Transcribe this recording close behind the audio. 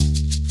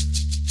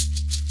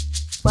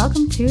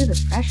Welcome to The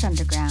Fresh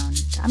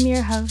Underground. I'm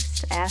your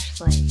host, Ash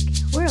Lake.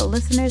 We're a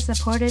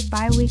listener-supported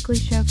bi-weekly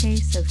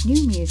showcase of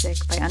new music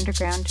by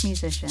underground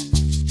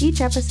musicians. Each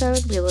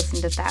episode, we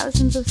listen to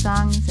thousands of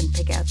songs and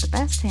pick out the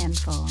best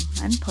handful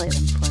and play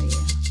them for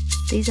you.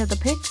 These are the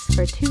picks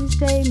for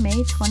Tuesday,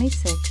 May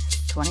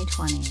 26th,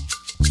 2020.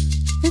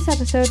 This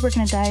episode, we're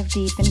going to dive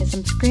deep into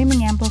some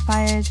screaming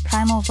amplifiers,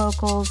 primal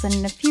vocals, and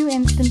in a few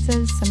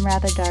instances, some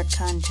rather dark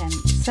content.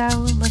 So,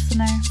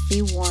 listener,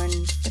 be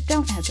warned, but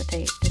don't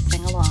hesitate to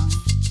sing along.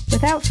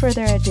 Without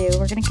further ado,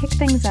 we're going to kick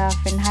things off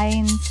in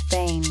Jaén,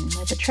 Spain,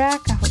 with a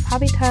track off of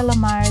Javitar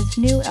Lamar's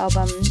new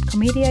album,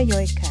 Comedia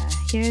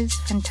Yoica. Here's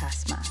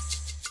Fantasmas.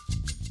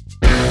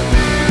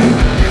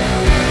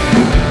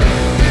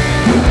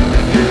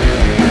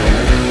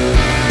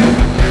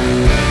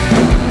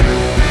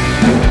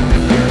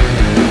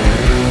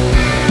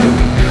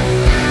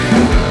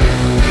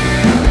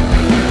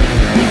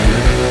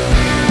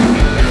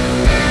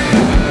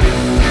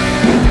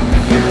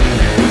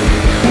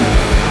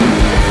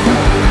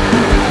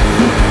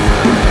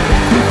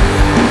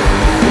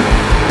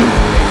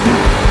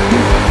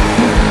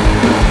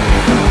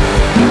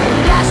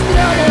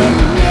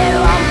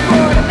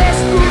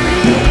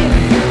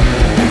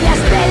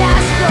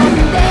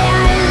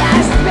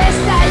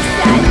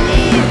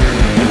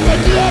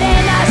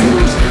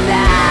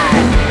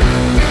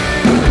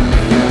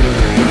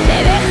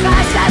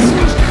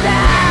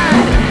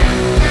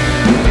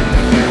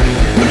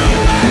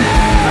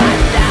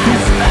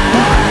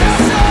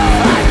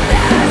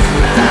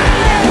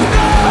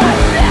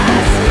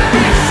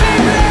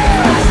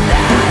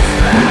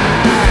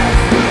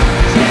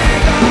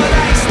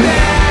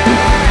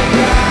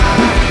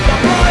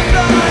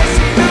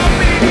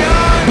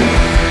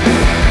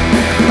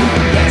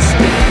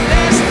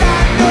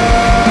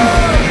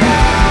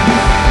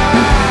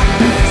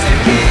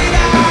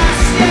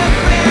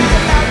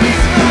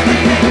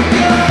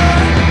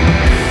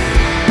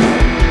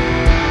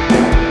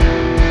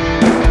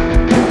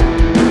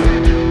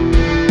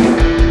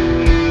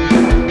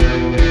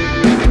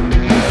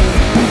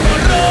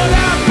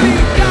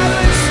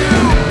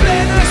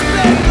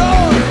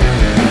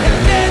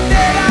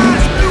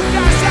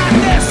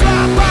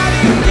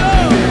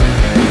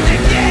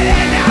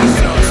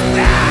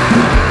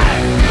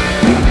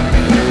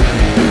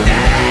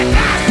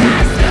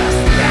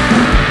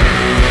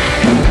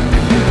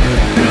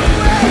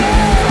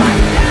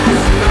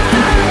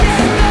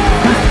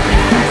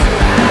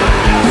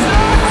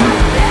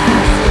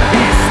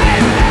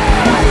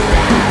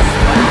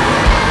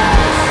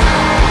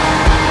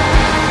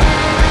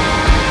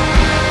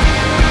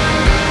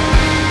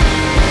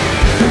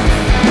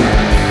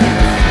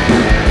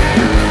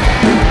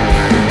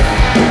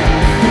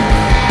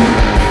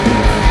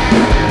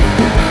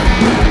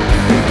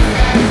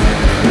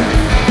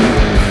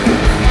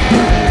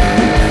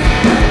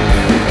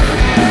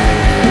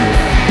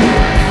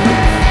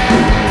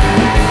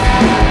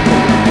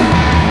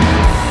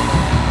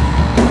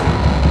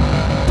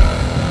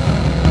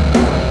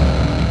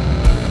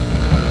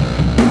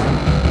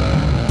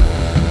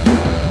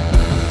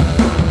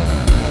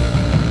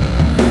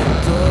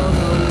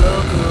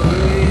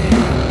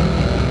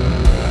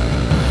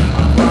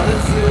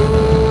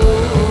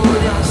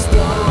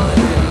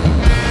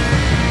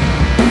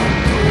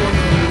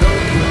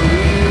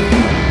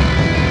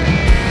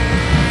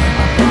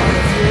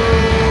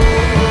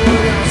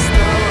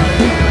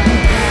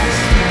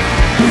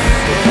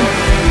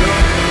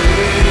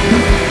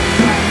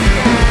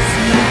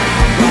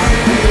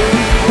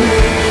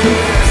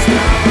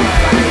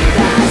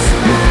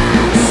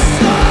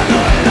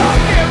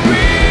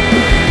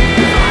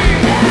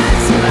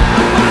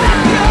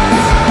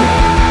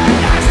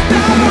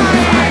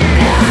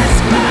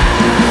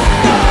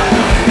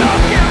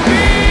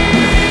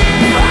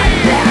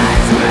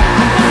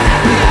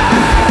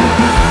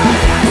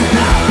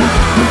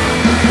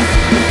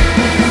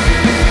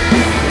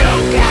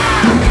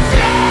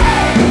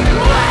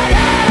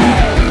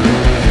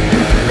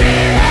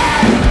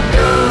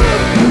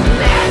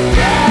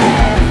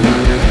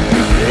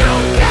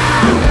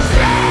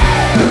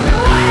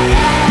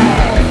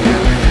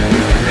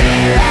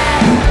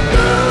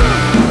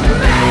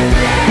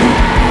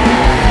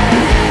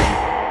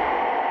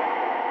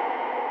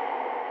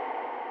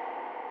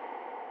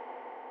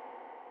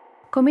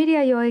 Comedia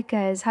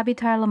Yoica is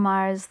Javitar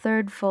Lamar's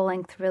third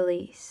full-length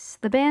release.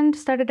 The band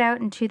started out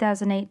in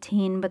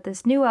 2018, but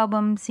this new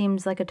album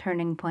seems like a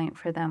turning point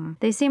for them.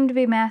 They seem to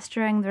be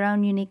mastering their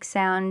own unique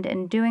sound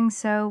and doing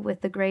so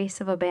with the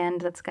grace of a band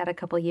that's got a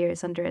couple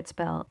years under its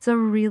belt. It's a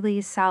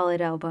really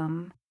solid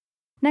album.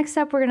 Next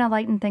up, we're going to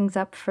lighten things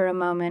up for a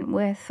moment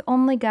with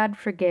Only God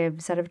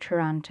Forgives out of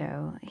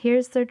Toronto.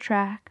 Here's their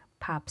track,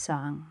 Pop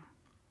Song.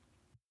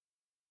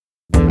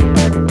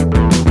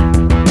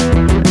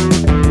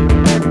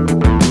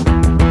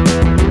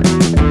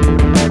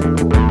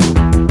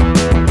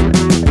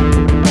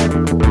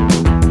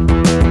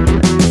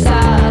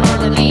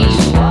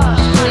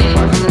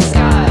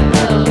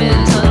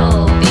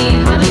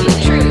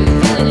 Truth,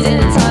 feelings in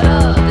its heart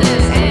of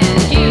this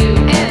and you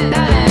and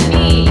that and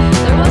me.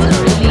 There wasn't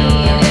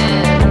really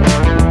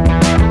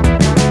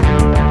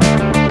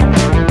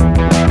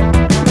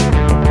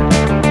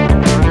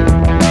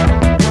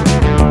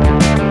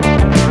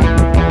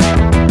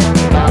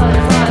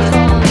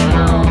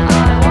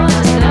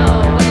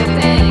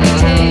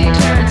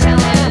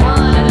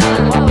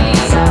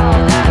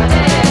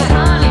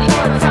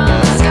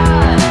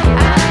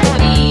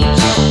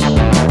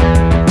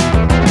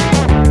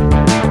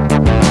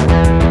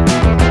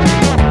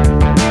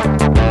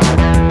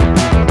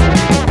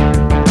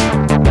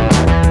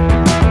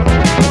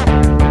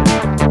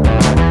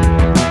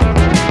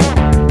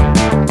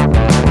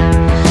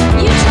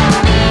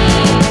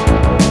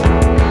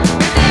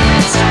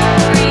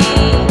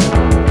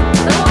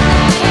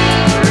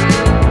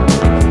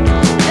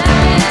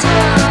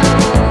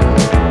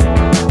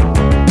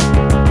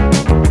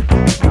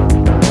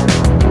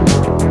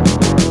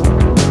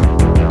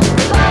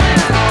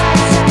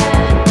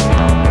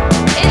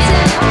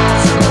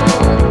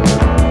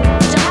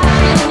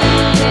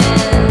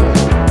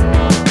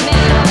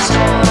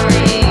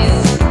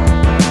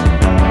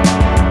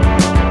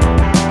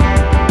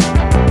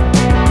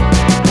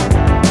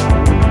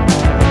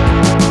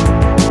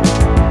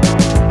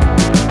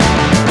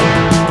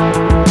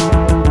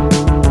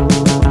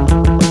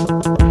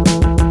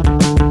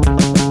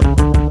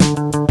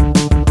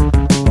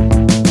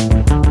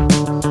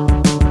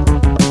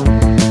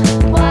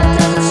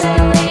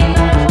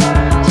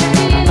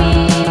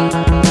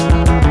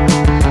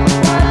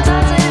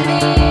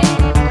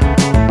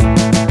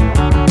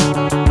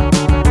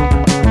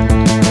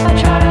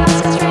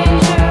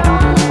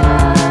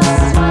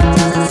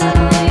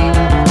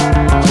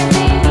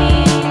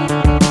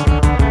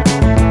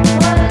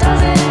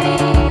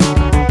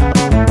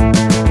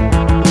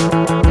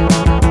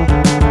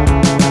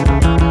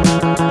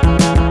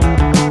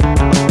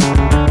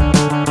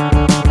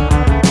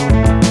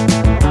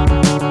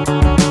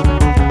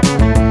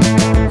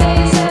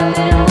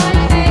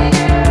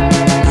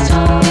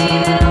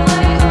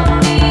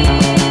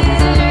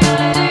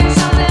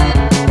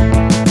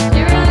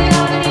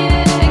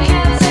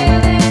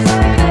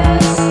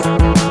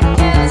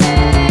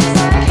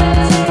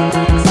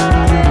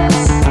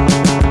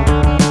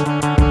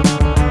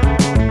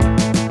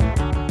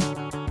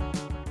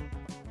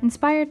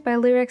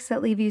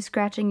that leave you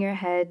scratching your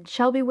head,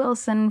 Shelby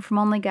Wilson from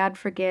Only God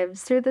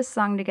Forgives threw this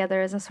song together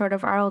as a sort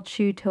of Arl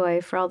chew toy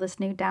for all this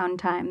new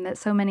downtime that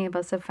so many of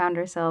us have found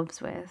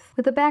ourselves with.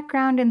 With a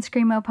background in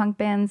screamo punk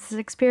bands, this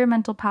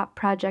experimental pop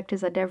project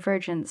is a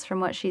divergence from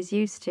what she's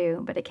used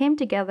to, but it came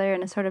together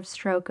in a sort of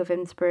stroke of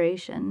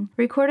inspiration.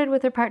 Recorded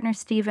with her partner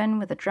Steven,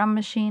 with a drum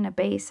machine, a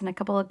bass, and a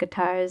couple of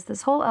guitars,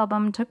 this whole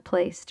album took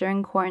place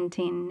during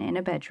quarantine in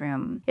a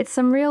bedroom. It's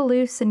some real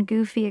loose and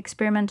goofy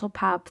experimental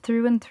pop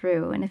through and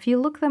through, and if you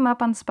look them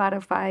up on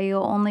Spotify,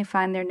 you'll only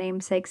find their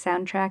namesake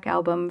soundtrack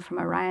album from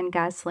a Ryan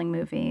Gosling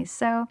movie,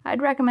 so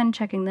I'd recommend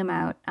checking them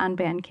out on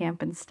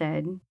Bandcamp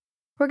instead.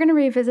 We're going to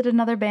revisit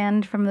another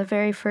band from the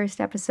very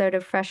first episode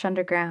of Fresh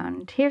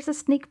Underground. Here's a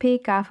sneak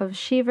peek off of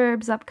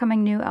She-Verb's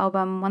upcoming new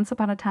album, Once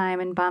Upon a Time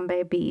in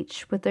Bombay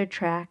Beach, with their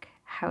track,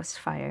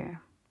 Housefire.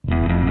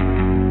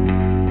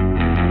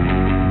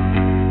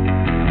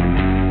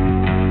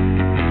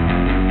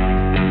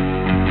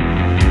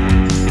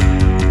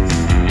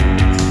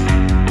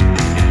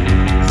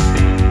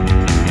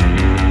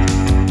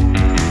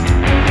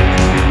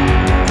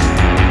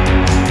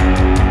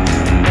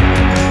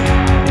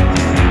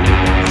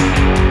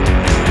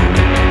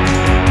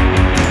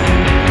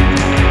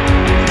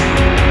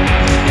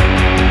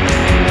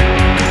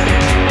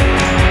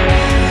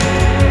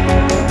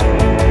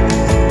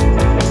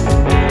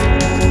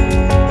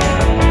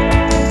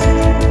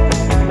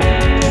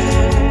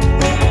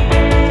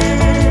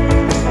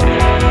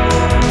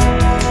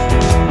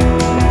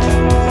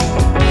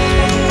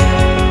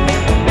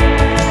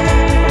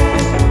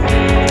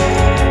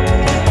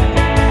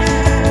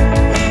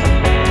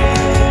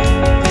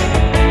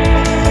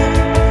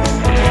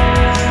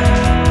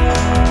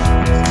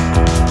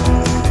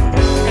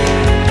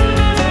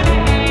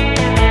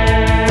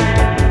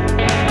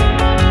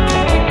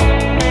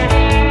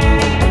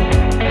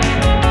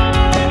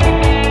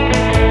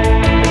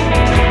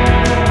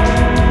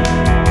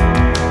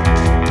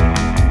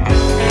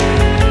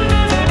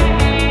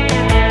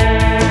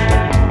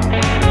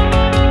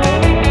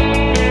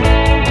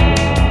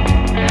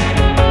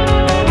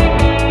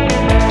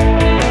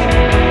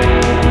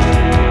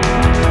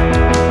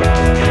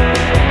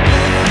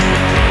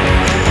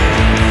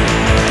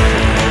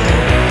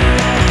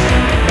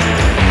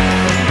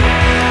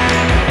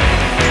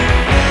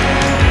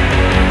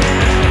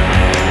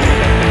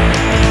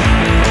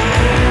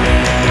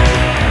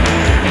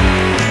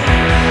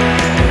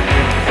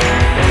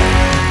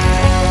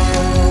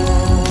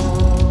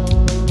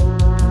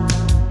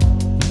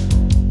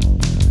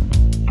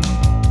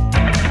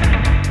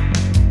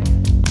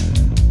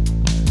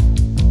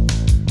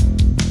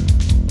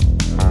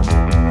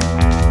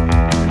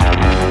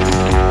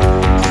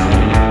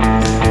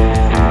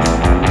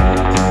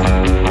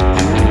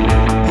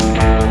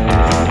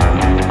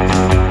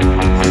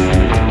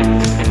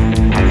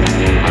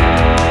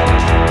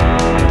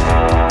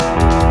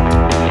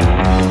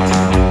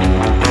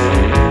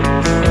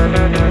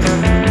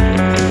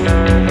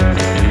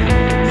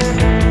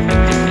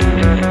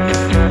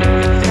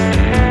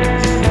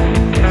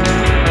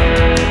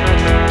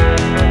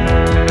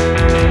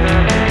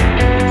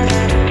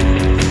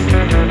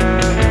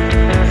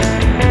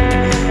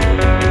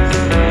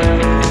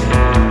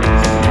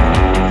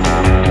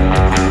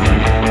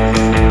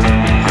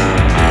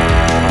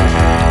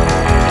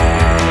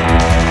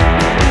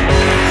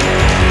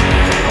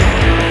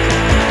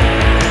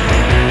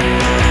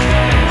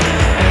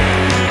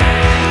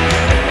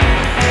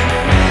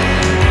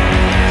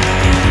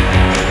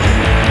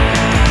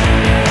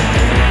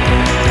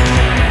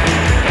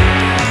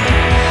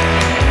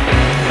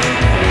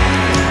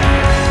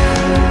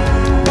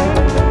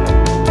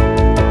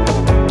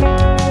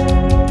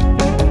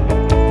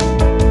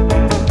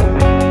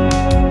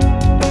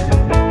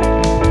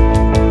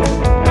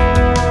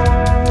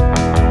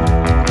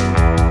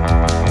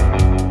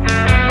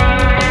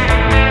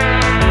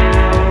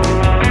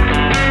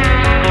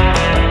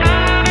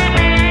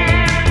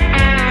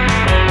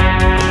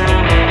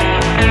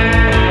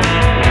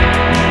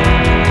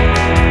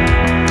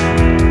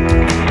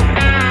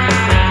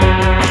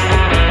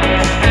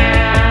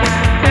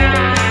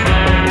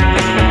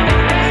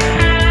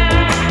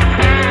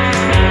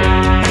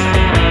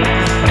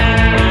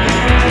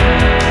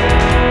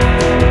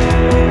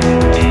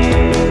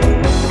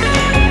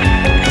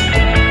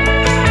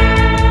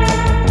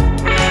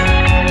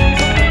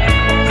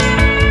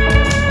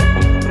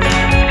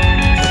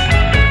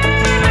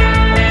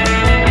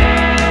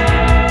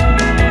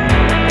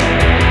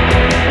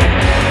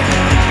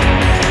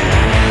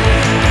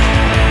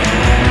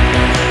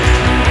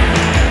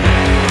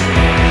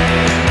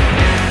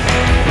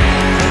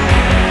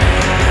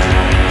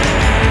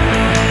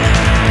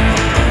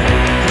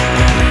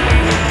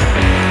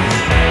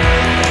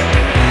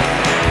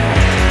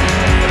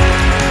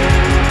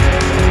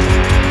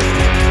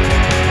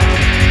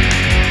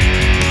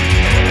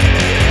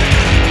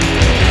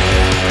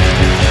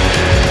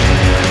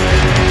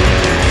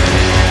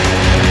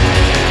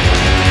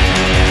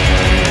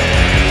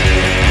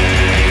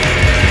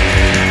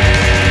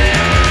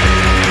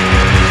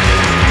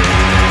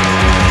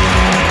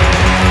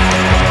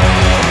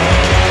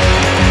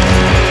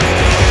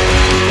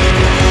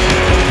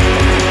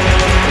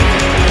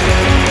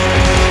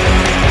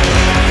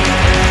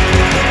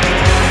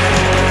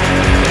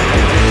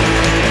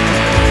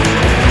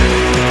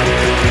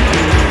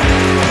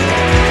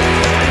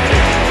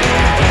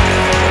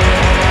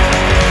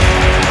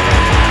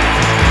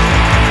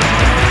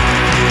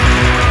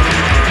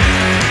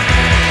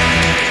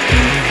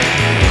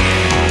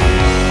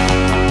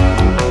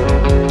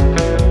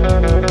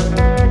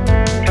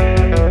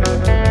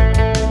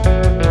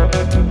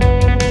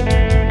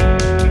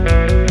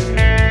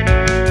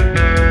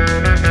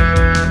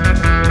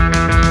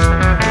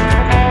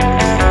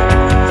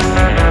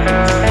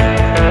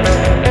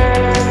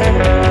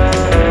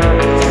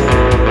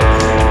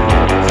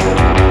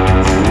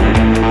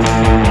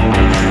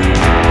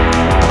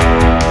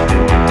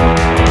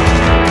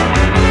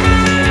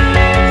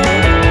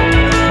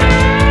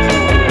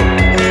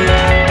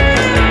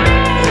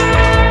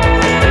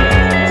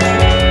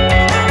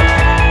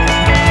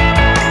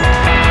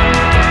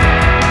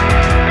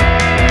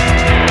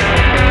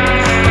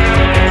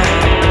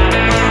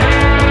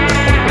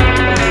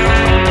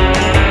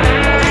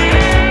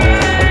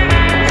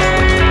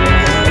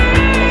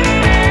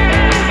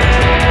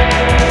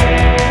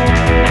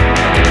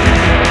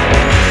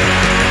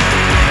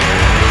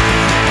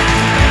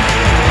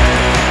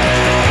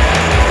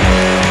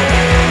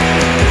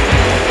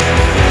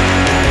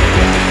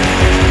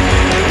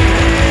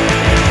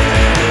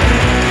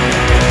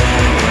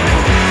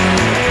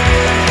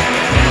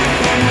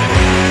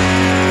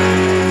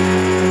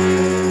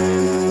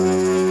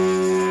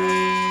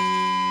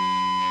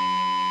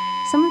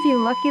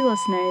 lucky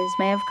listeners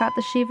may have caught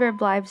the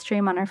She-Verb live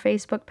stream on our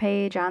Facebook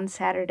page on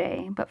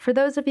Saturday, but for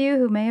those of you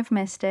who may have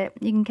missed it,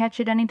 you can catch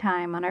it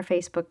anytime on our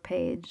Facebook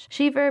page.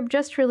 She-Verb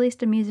just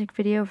released a music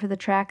video for the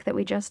track that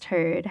we just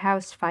heard,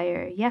 House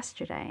Fire,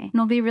 yesterday, and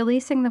will be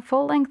releasing the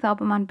full-length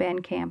album on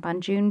Bandcamp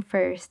on June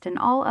 1st and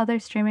all other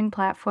streaming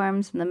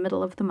platforms in the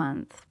middle of the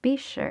month. Be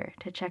sure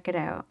to check it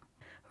out.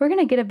 We're going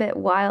to get a bit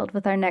wild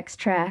with our next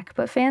track,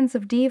 but fans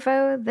of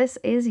Devo, this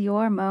is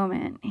your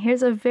moment.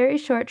 Here's a very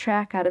short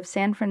track out of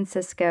San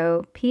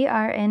Francisco,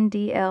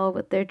 PRNDL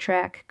with their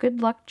track Good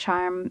Luck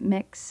Charm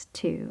Mix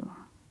 2.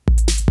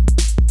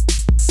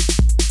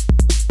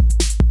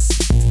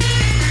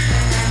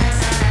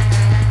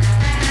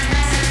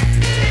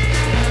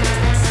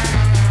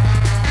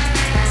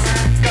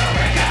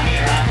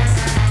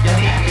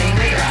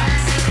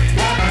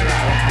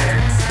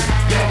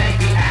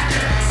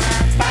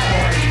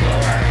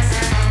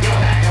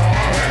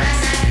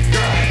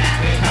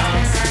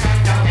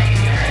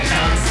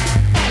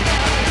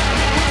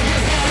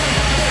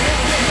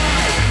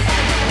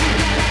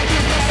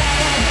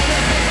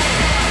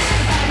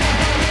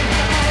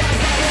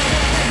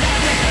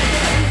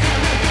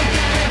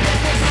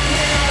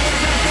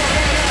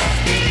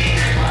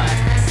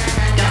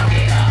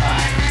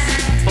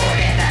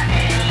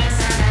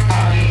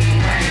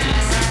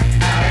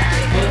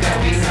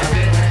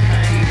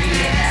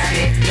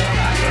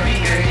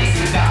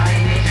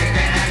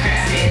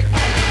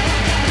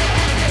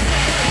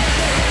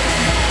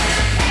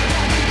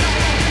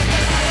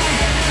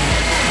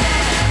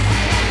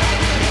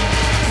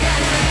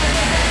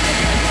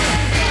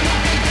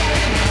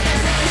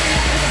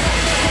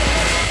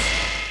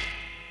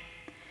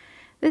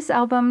 This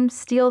album,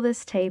 Steal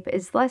This Tape,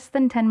 is less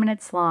than 10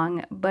 minutes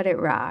long, but it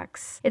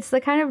rocks. It's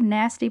the kind of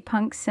nasty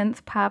punk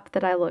synth pop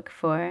that I look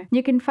for.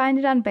 You can find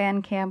it on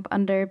Bandcamp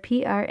under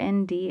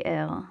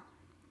PRNDL.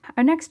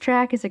 Our next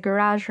track is a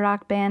garage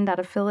rock band out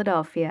of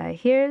Philadelphia.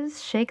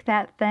 Here's Shake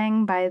That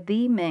Thing by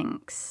The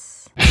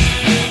Minx.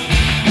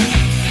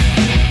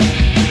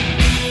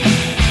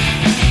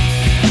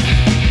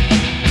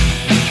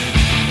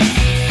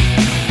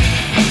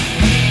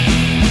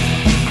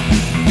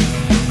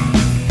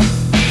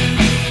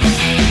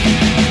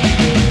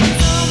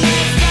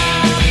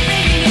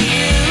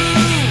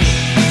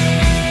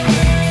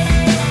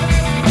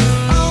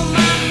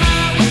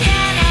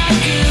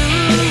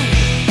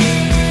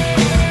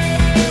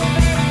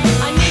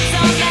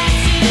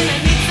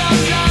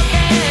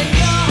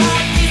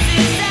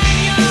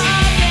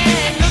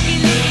 Looky,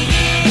 looky,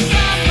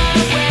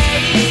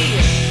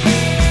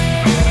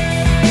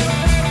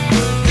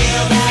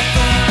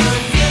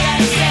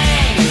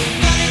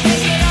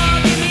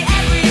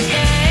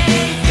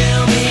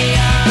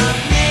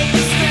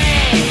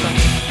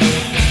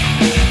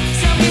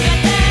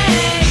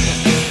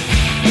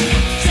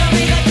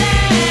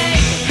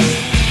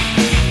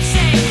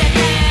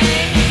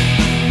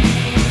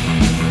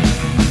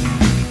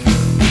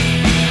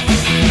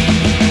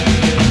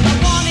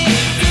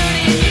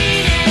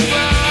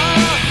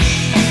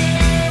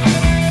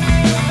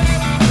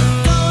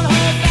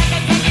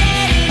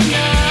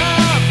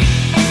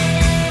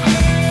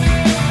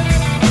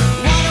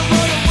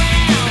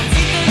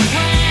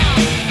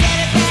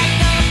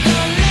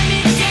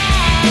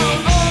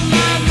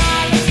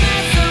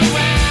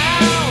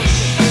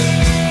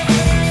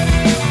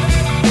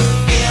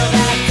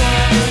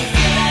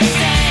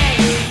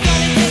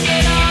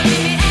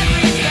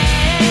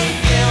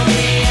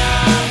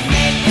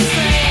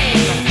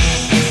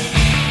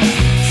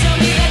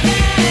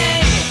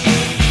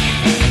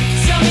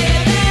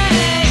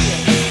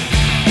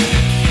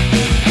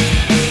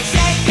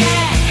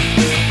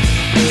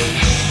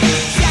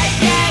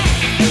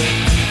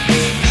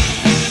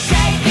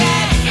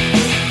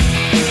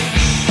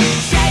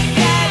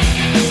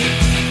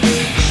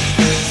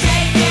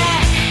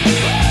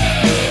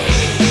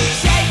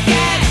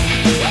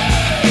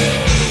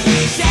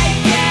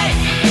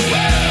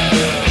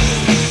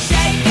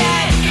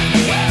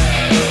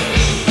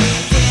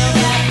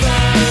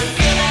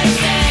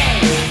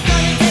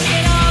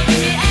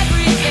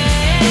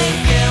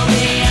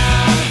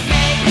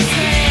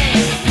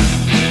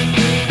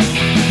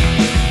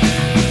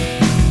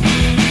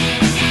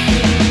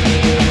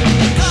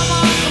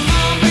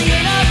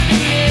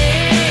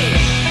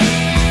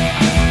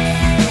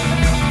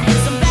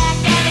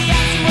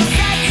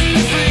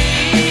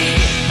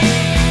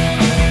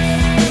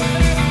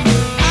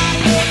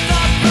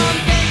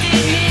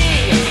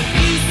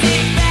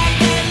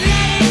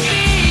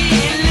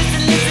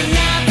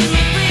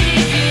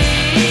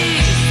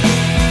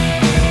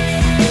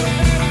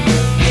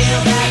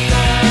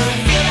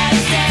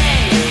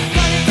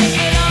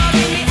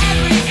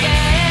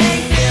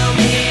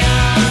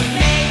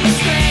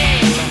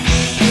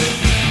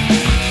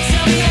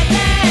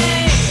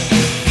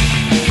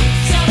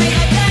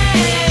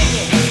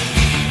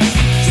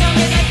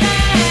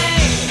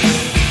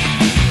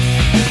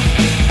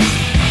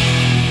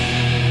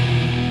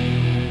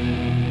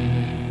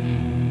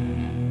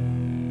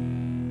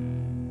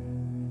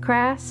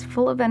 badass,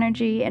 full of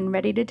energy, and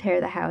ready to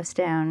tear the house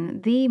down.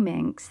 The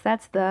Minx,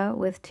 that's the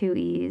with 2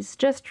 E's,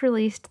 just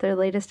released their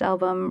latest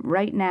album,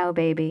 Right Now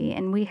Baby,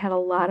 and we had a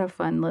lot of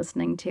fun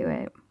listening to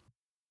it.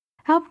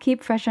 Help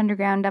keep Fresh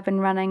Underground up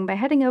and running by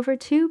heading over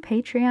to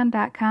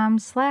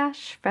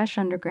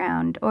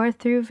patreon.com/freshunderground or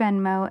through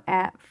Venmo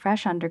at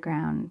Fresh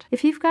Underground.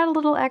 If you've got a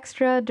little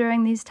extra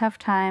during these tough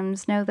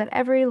times, know that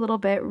every little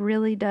bit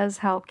really does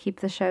help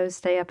keep the shows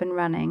stay up and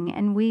running,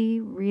 and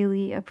we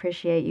really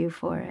appreciate you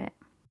for it.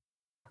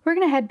 We're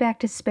going to head back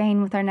to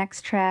Spain with our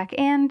next track,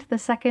 and the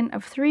second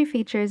of 3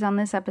 features on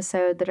this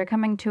episode that are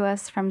coming to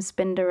us from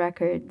Spinda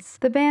Records.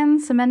 The band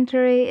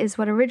Cemetery is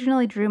what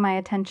originally drew my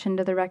attention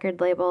to the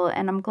record label,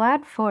 and I'm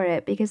glad for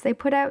it because they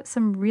put out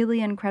some really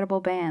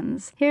incredible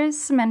bands. Here's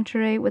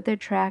Cemetery with their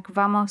track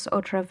Vamos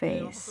Otra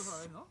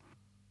Vez.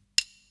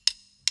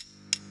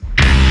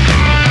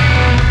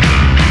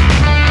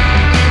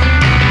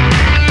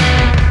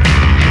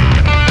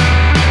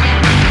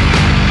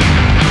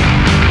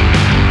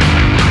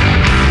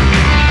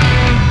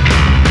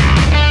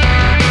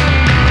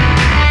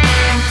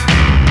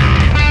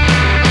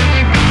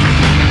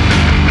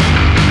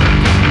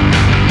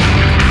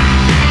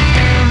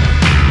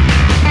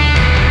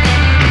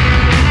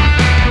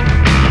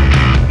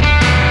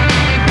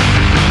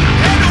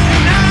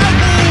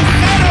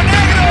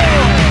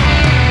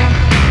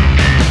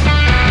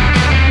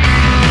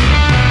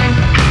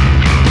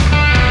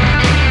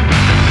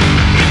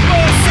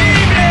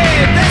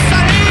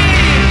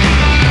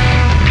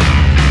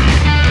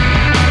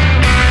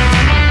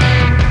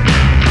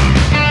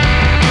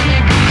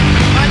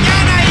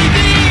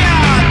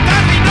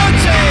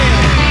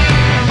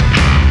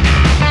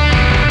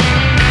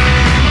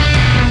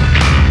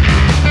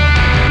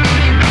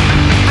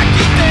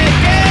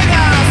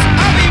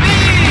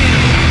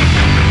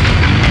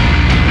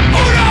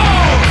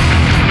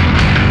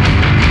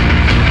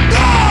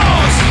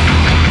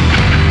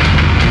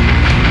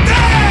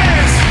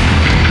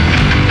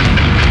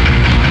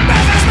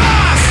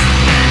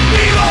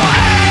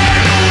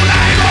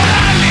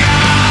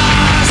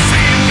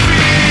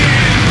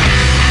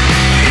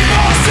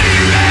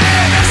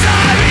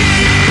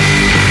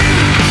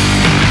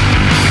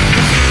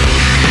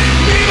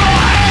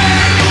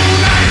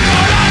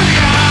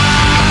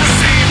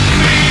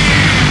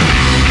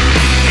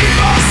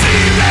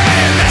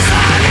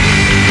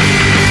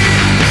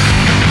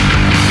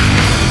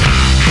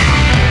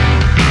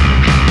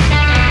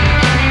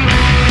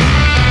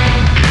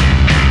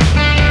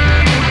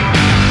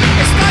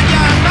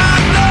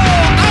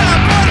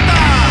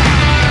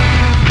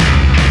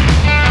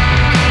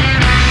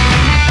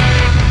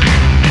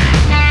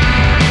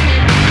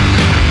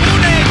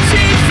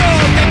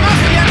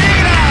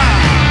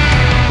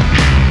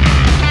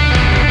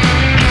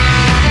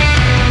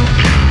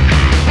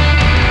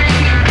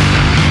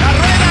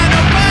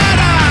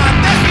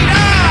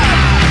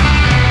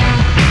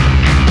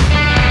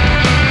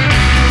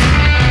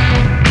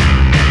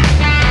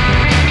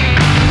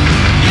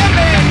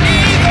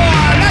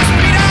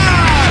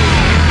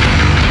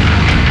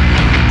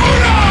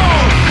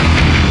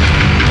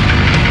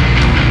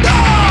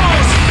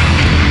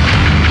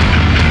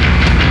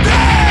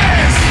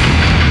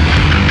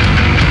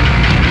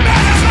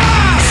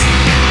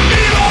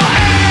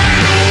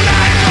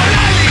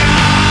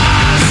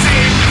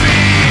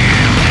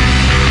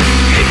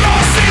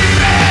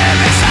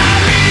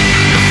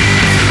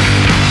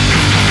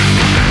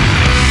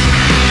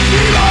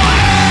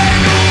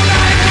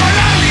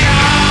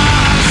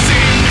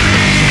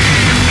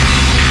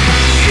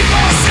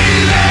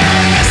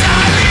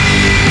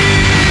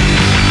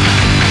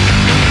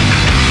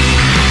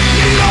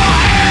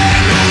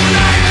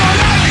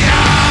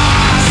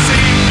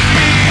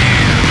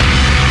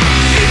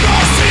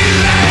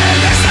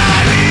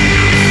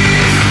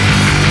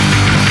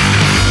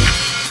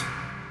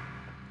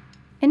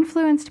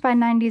 Influenced by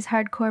 90s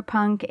hardcore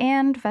punk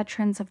and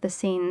veterans of the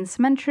scene,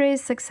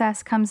 Cementary's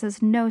success comes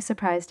as no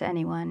surprise to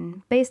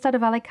anyone. Based out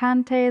of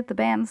Alicante, the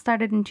band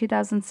started in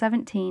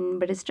 2017,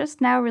 but is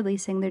just now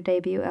releasing their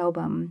debut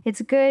album.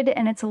 It's good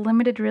and it's a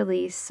limited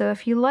release, so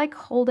if you like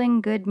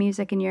holding good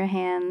music in your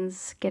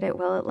hands, get it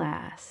while it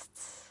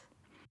lasts.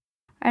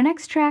 Our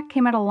next track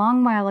came out a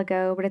long while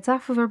ago, but it's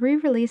off of a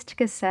re-released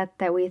cassette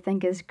that we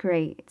think is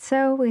great,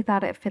 so we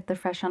thought it fit the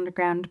Fresh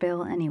Underground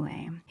bill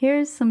anyway.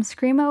 Here's some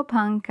screamo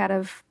punk out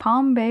of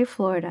Palm Bay,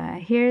 Florida.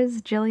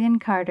 Here's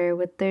Jillian Carter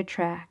with their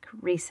track,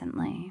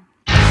 Recently.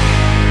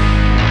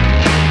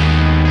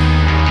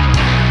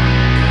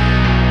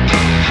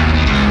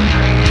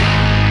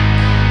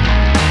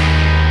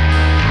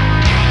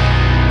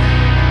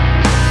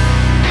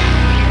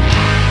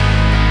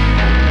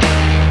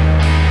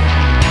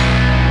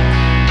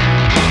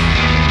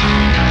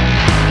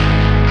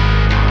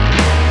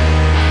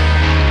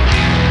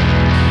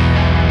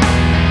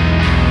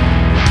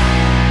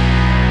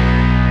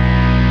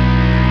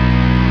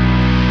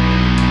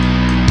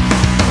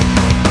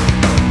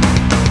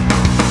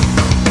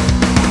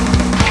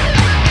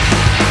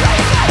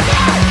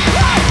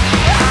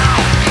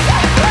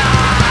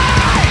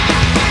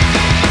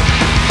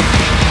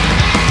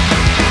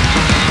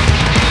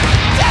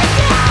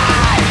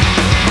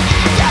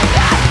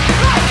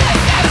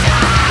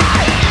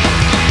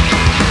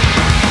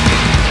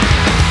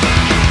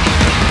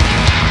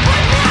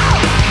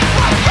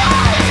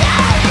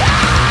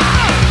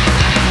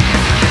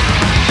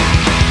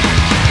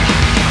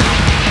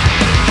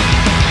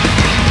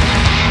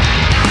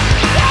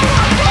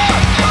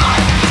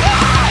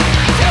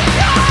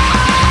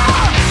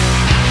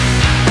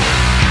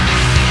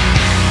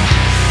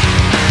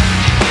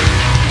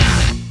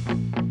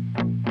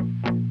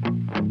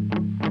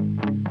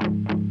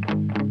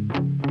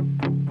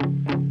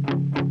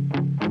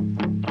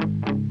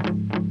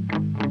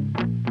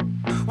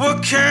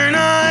 What can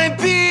I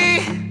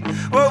be?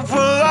 What will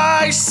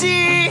I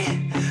see?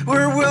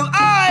 Where will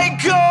I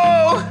go?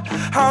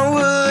 How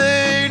will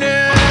it end?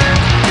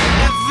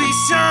 At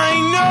least I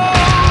know.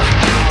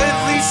 At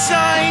least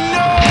I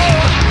know.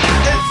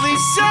 At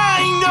least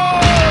I know.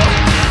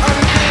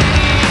 I'm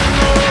getting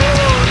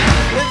old.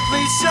 At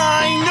least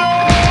I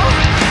know.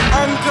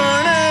 I'm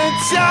gonna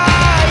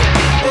die.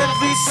 At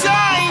least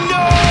I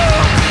know.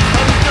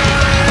 I'm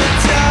gonna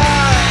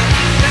die.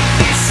 At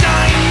least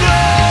I know.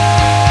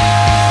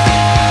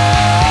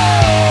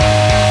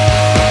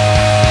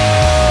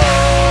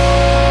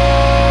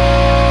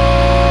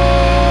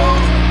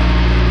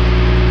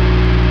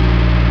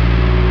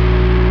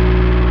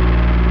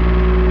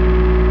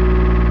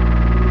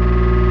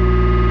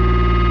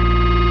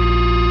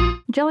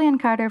 Jillian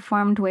Carter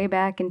formed way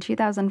back in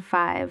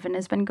 2005 and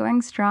has been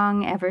going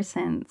strong ever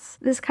since.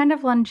 This kind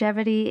of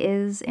longevity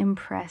is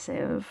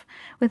impressive.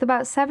 With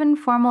about 7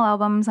 formal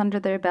albums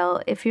under their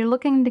belt, if you're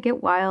looking to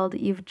get wild,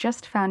 you've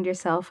just found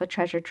yourself a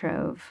treasure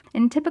trove.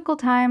 In typical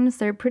times,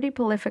 they're pretty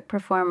prolific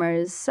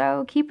performers,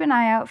 so keep an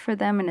eye out for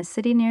them in a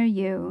city near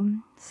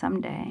you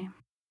someday.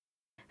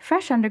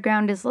 Fresh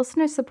Underground is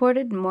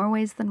listener-supported in more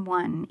ways than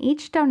one.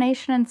 Each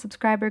donation and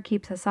subscriber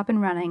keeps us up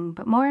and running,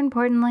 but more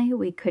importantly,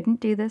 we couldn't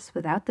do this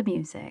without the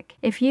music.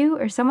 If you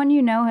or someone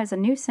you know has a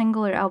new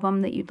single or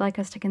album that you'd like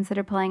us to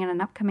consider playing in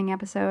an upcoming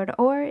episode,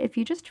 or if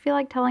you just feel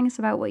like telling us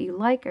about what you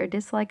like or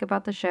dislike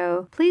about the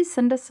show, please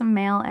send us some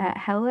mail at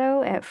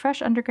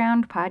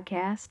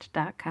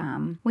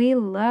hello@freshundergroundpodcast.com. We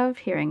love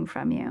hearing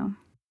from you.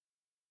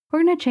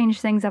 We're going to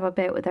change things up a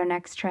bit with our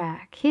next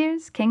track.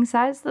 Here's King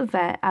Size the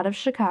Vet out of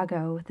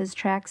Chicago with his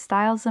track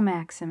Styles of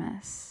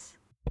Maximus.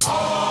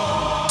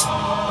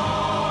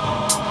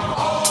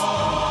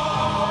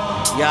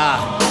 Yeah.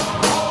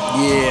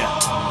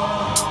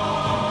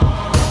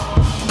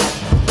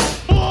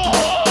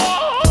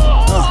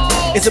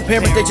 It's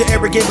apparent that you're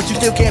arrogant, but you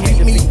still can't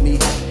beat me.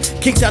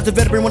 King Size the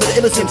Veteran, one of the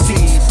illest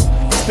MCs.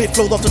 Spit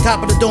flows off the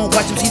top of the dome,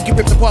 watch MCs get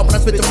ripped apart when I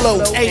spit the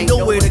flow. Ain't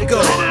nowhere to go,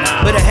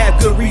 but I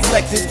have good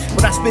reflexes.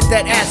 When I spit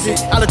that acid,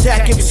 I'll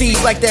attack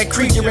MCs like that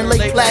creature in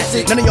Lake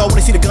Placid. None of y'all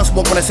wanna see the gun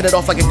smoke when I set it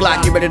off like a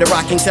Glock. Get ready to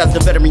rock, King Size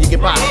the Veteran, you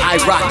get rocked. I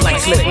rock like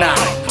Slipknot.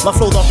 My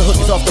flow's off the hook,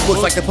 it's off the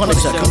books like the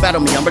Punisher. Come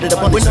battle me, I'm ready to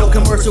punish. With no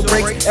commercial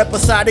breaks,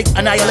 episodic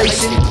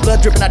annihilation.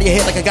 Blood dripping out of your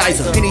head like a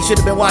geyser. Penny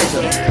should've been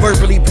wiser.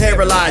 Verbally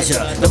paralyze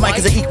ya. The mic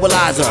is an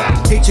equalizer.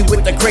 Hit you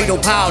with the cradle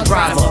pile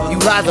driver. You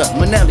Liza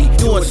Minnelli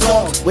doing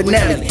songs with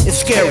Nelly. It's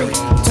scary.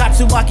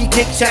 Tatsumaki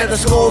kick shatter the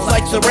skulls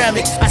like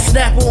ceramics. I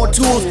snap on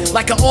tools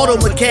like an auto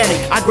mechanic.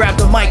 I grab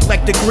the mic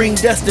like the Green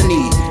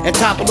Destiny and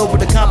topple over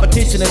the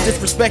competition and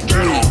disrespecting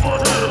me.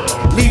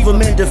 Leave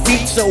them in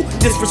defeat so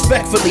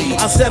disrespectfully.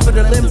 I'll sever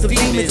the limbs of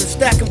demons and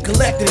stack them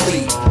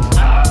collectively.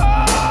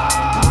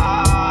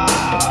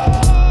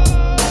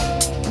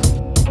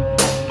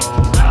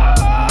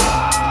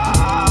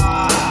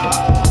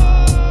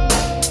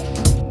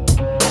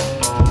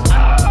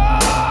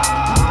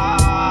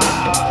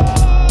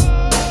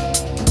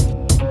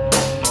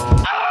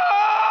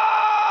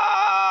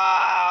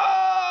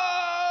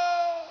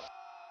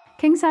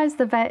 King Size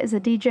the Vet is a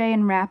DJ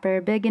and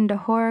rapper big into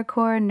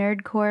horrorcore,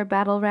 nerdcore,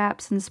 battle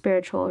raps, and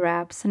spiritual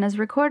raps, and has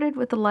recorded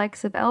with the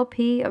likes of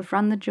LP, of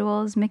Run the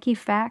Jewels, Mickey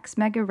Fax,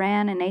 Mega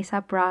Ran, and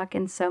A$AP Rock,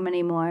 and so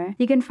many more.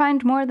 You can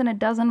find more than a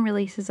dozen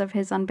releases of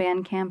his on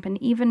Bandcamp, and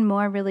even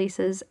more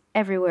releases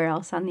everywhere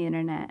else on the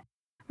internet.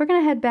 We're going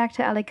to head back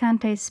to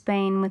Alicante,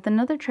 Spain with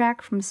another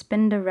track from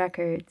Spinda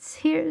Records.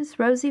 Here's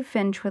Rosie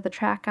Finch with a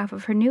track off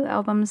of her new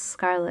album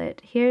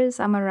Scarlet. Here's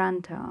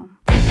Amaranto.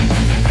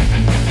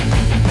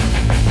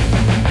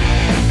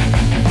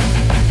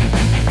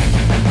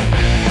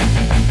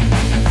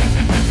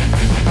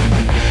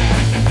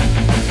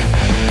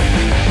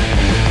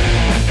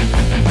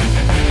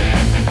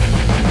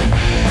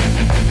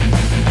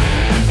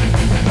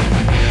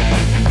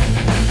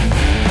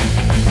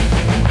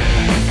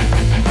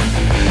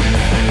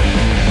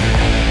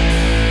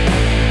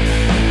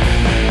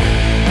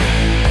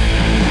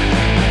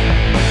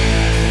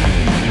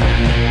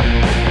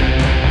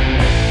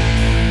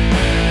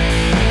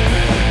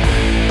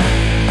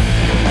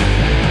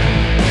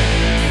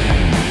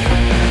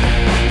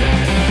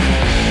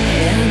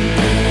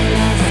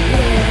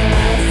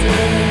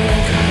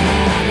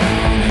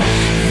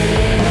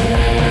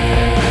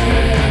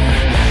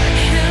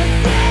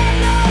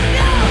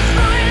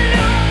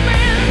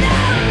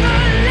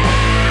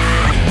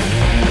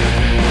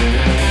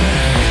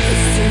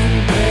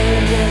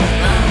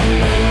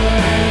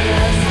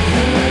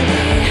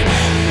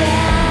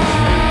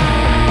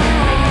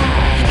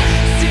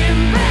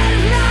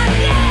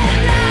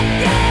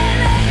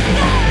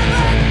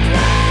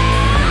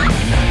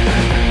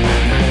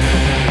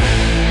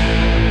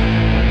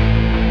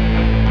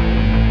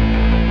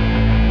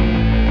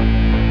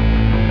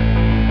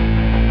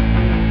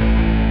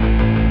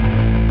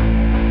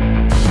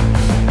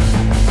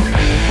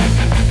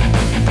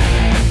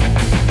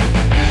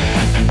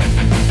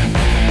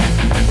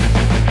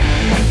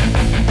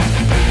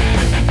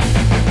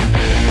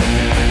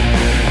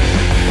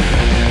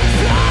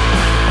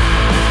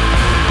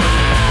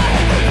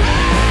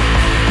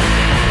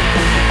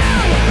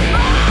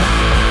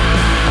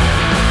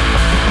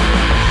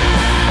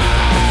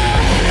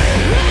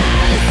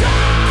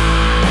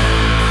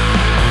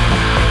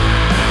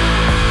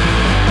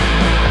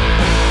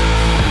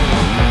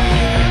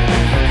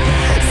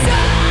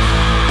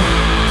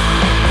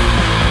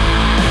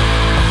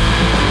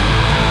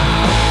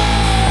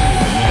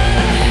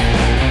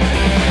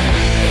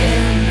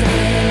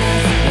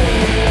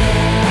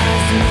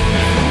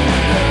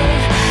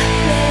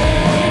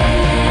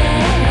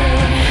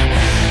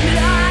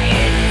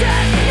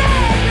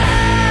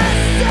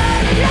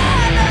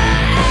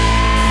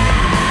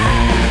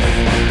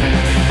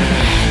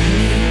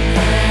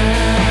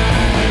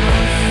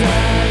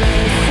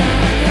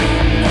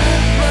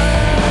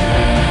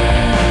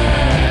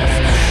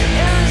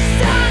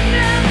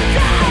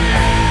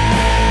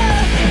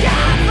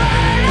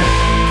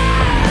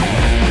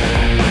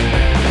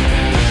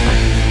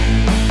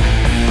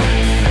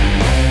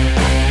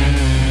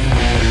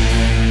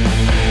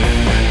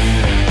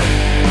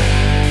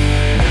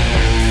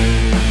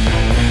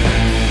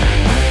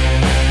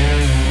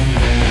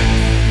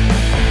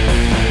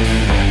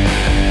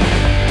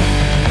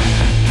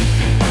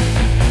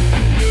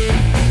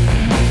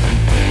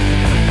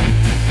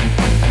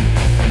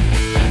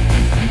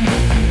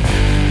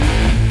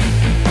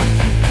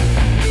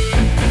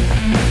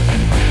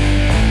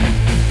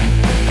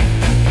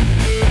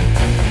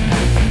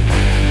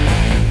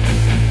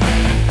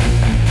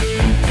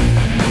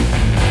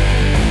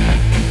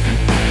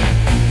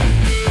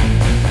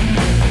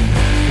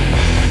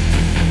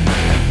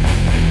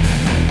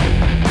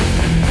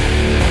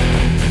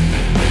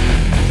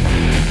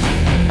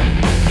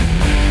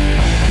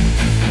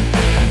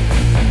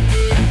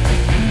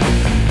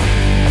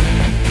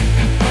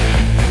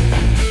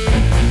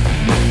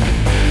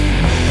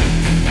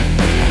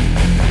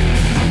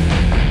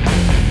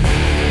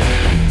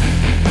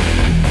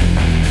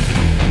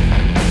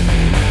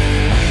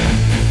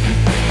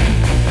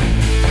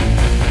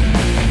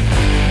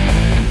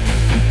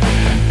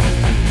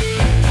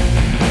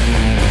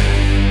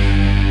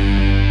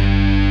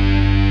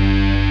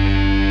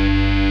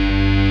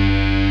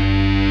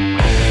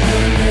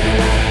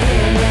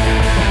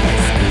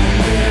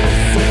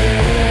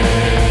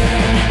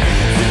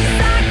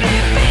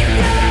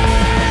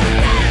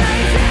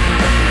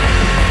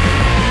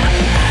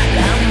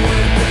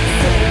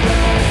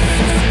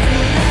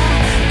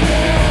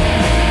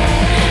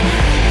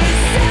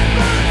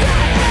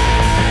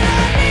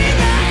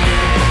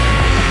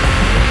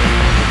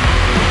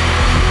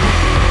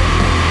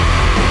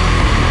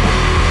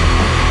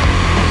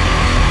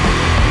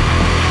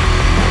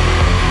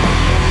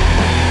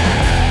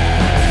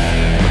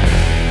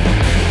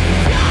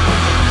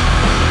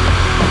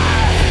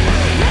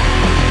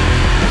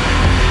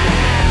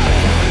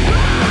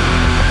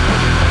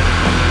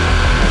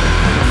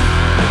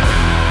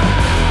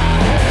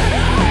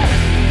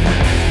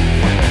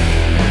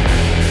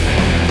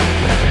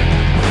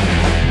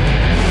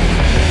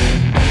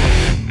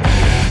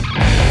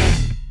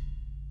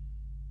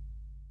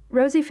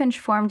 Rosie Finch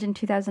formed in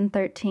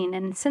 2013,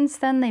 and since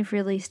then they've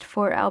released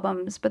 4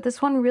 albums, but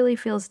this one really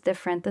feels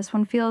different. This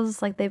one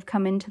feels like they've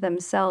come into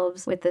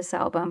themselves with this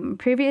album.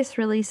 Previous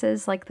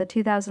releases, like the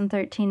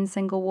 2013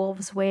 single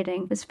Wolves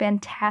Waiting, was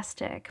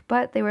fantastic,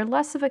 but they were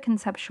less of a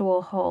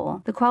conceptual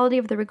whole. The quality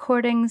of the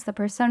recordings, the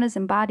personas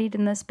embodied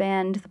in this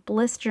band, the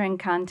blistering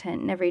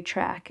content in every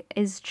track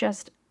is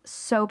just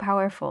so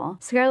powerful.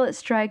 Scarlet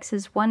Strikes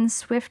is one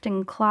swift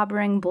and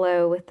clobbering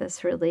blow with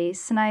this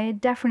release, and I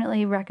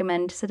definitely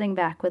recommend sitting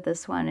back with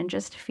this one and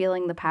just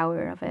feeling the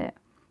power of it.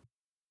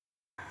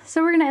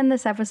 So we're going to end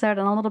this episode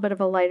on a little bit of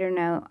a lighter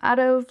note. Out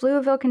of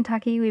Louisville,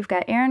 Kentucky, we've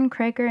got Aaron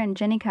Kraker and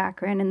Jenny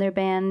Cochran and their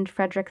band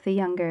Frederick the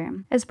Younger.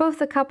 As both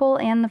the couple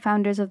and the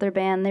founders of their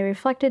band, they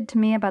reflected to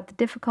me about the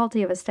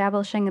difficulty of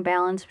establishing a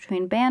balance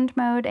between band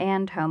mode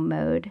and home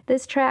mode.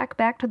 This track,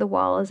 Back to the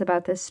Wall, is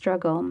about this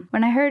struggle.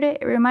 When I heard it,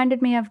 it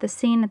reminded me of the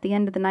scene at the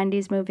end of the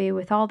 90s movie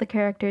with all the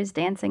characters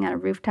dancing on a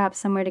rooftop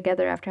somewhere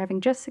together after having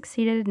just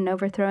succeeded in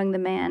overthrowing the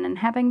man and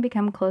having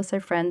become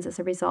closer friends as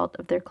a result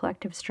of their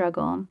collective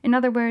struggle. In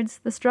other words,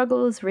 the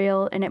struggle is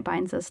real and it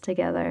binds us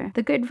together.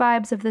 The good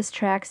vibes of this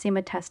track seem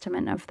a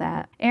testament of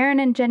that. Aaron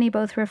and Jenny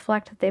both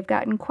reflect that they've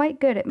gotten quite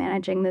good at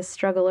managing this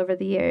struggle over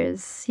the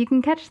years. You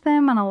can catch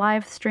them on a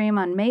live stream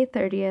on May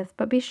 30th,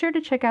 but be sure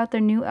to check out their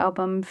new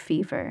album,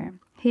 Fever.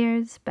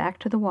 Here's Back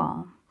to the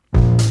Wall.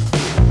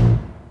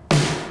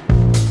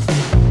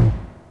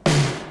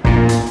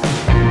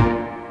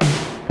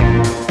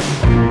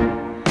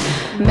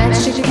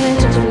 Matchstick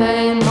cans of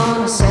flame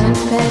on a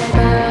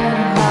sandpaper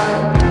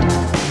heart,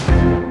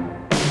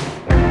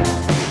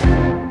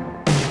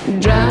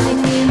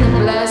 drowning in the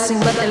blessing,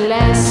 but the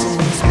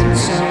lesson's been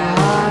so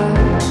hard.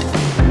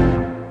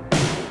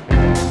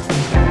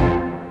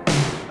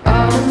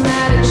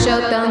 Automatic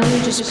shutdown,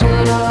 you just put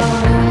on the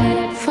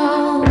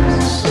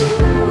headphones.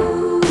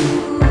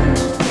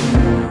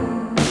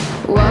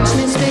 Watch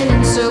me spin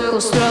in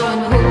circles, throwing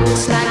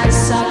hooks like a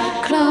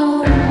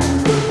cyclone.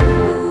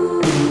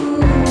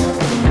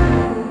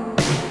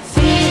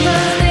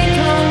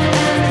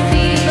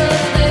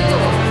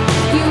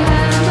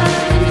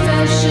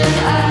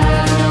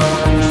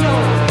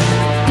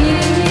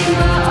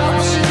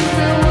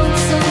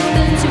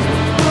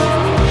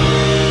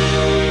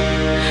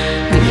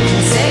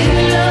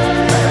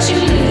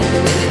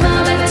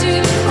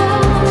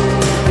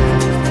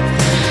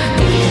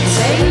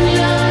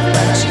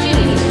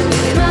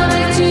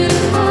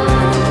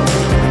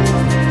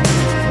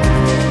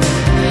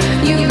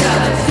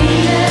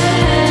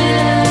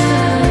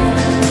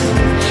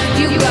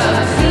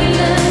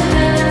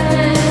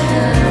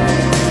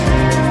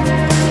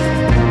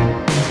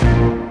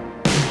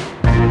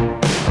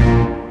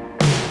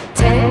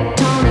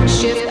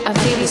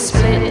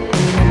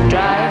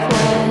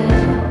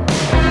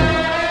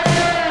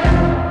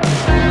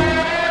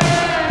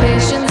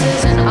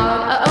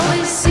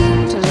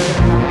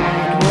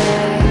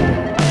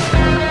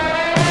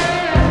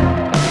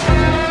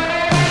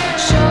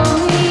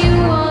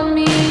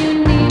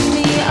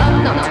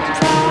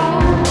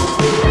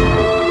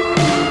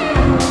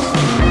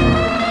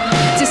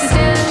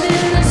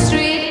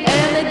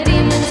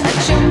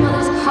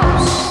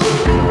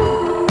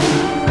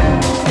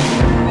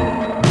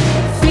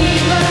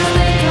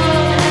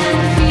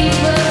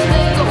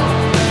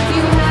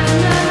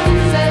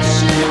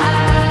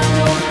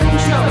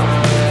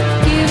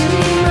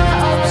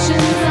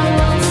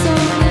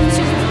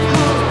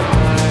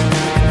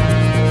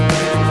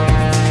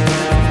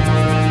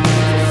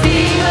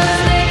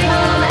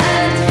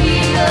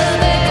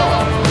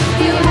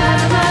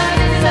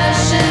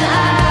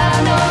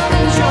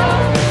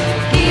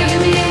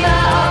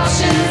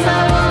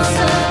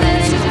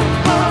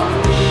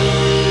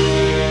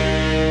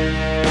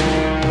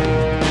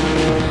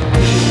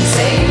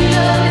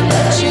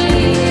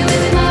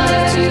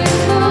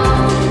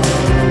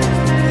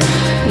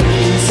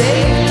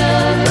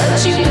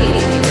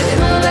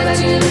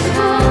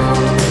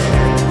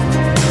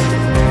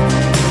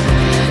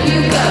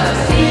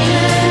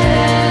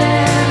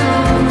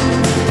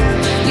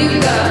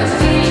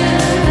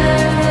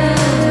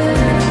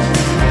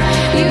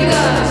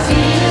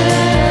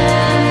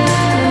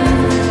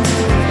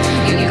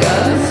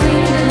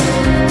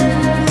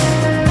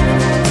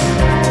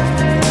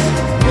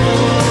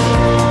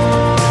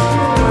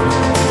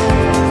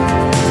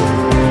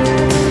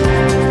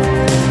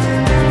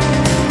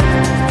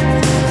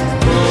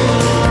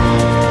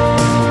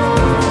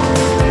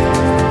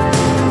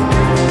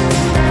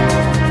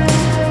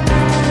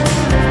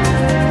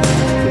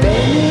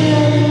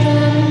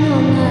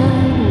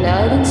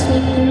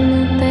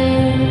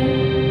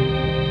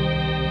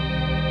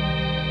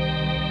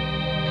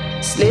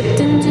 Slipped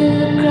into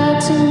the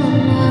cracks in my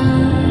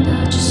mind.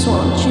 I just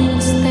want you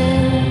to stay.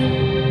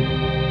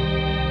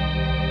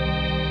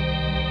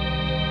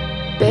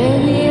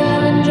 Baby,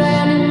 I've been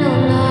drowning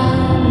all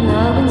night, and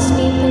I've been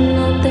sleeping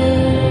all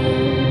day,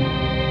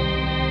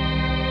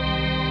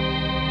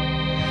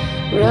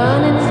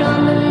 running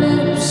from the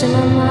loops in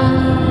my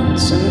mind.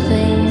 Some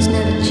things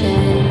never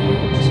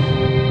change.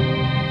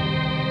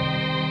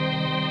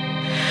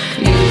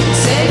 You can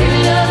say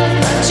you love me.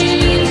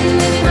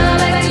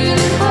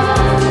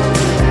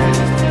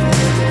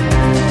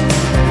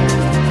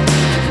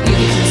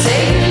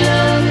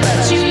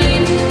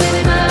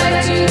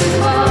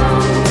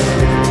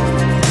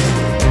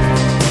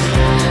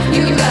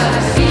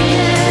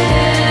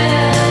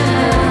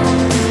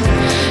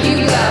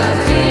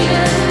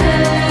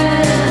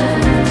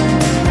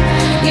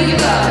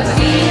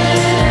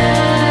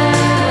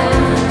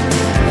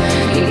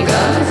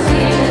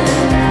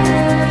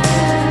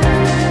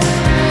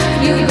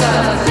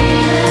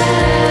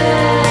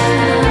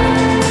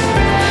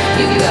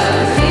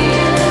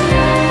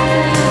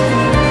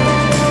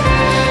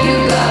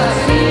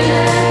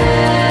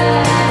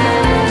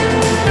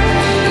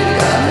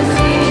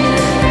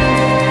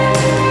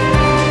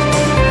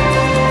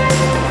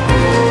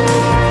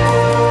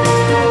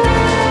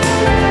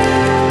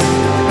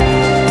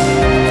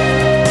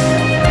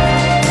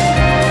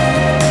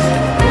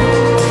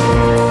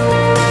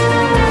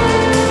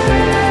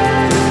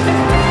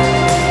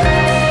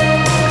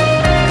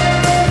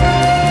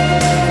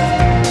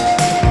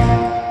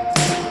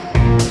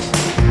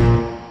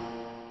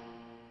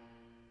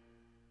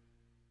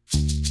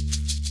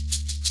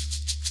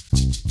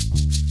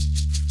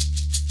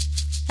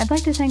 I'd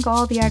like to thank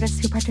all the artists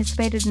who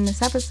participated in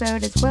this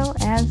episode, as well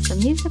as the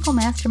musical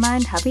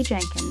mastermind Hubby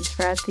Jenkins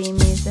for our theme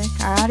music,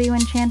 our audio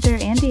enchanter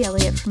Andy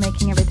Elliott for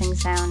making everything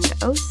sound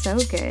oh so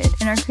good,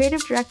 and our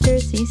creative director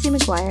Cece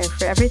McGuire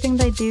for everything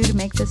they do to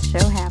make this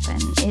show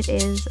happen. It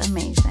is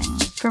amazing.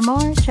 For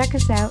more, check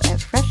us out at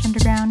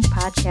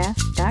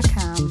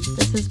freshundergroundpodcast.com.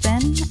 This has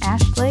been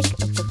Ash Lake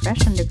of the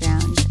Fresh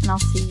Underground, and I'll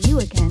see you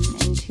again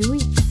in 2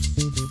 weeks.